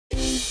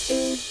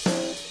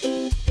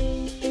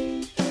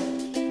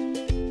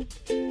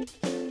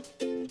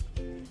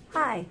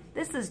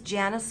This is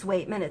Janice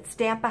Waitman at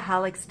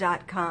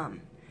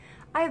StampaHOWLics.com.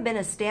 I have been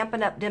a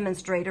Stampin' Up!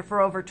 Demonstrator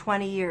for over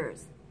 20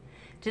 years.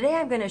 Today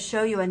I'm going to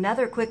show you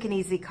another quick and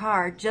easy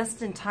card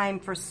just in time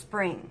for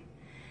spring.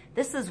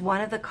 This is one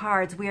of the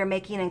cards we are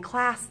making in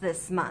class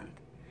this month.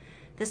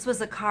 This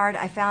was a card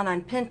I found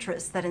on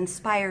Pinterest that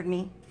inspired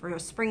me for a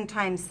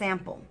springtime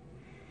sample.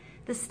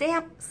 The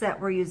stamp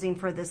set we're using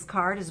for this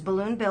card is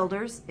Balloon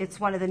Builders. It's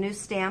one of the new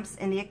stamps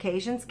in the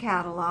Occasions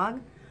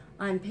catalog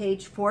on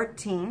page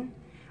 14.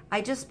 I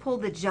just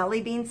pulled the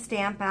Jelly Bean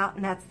stamp out,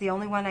 and that's the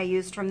only one I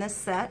used from this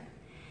set.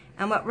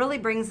 And what really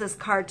brings this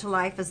card to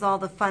life is all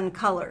the fun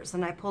colors.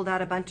 And I pulled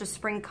out a bunch of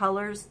spring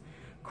colors: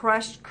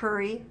 Crushed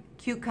Curry,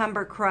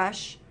 Cucumber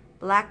Crush,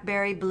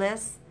 Blackberry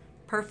Bliss,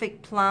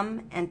 Perfect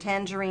Plum, and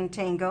Tangerine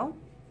Tango.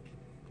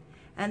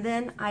 And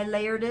then I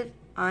layered it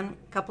on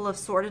a couple of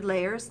sorted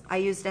layers. I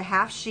used a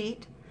half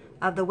sheet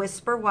of the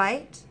Whisper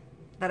White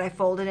that I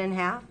folded in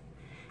half,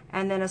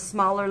 and then a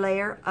smaller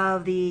layer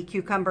of the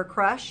Cucumber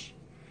Crush,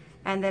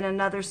 and then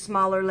another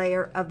smaller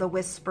layer of the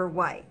Whisper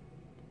White.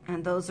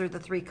 And those are the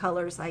three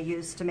colors I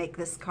used to make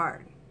this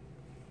card.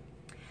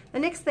 The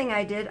next thing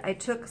I did, I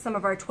took some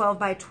of our 12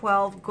 by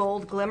 12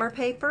 gold glimmer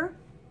paper,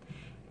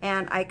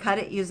 and I cut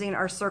it using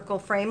our circle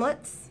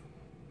framelits.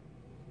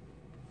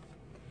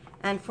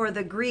 And for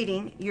the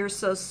greeting, "You're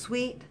So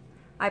Sweet,"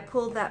 I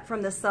pulled that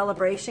from the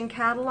Celebration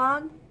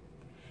catalog,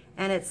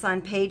 and it's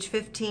on page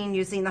 15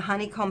 using the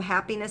Honeycomb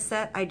Happiness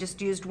set. I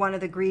just used one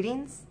of the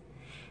greetings.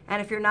 And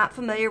if you're not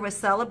familiar with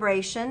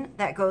Celebration,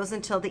 that goes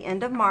until the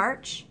end of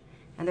March,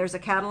 and there's a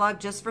catalog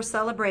just for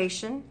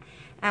Celebration.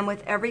 And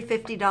with every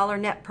 $50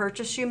 net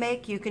purchase you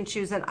make, you can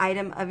choose an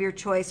item of your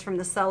choice from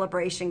the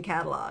Celebration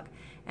catalog.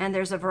 And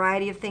there's a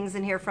variety of things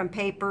in here, from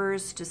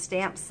papers to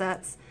stamp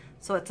sets,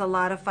 so it's a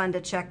lot of fun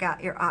to check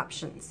out your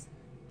options.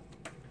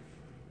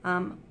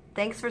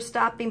 Thanks for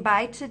stopping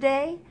by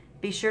today.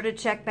 Be sure to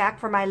check back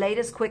for my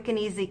latest quick and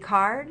easy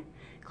card.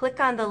 Click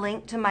on the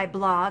link to my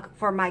blog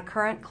for my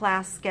current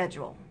class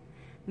schedule.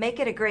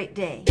 Make it a great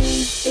day.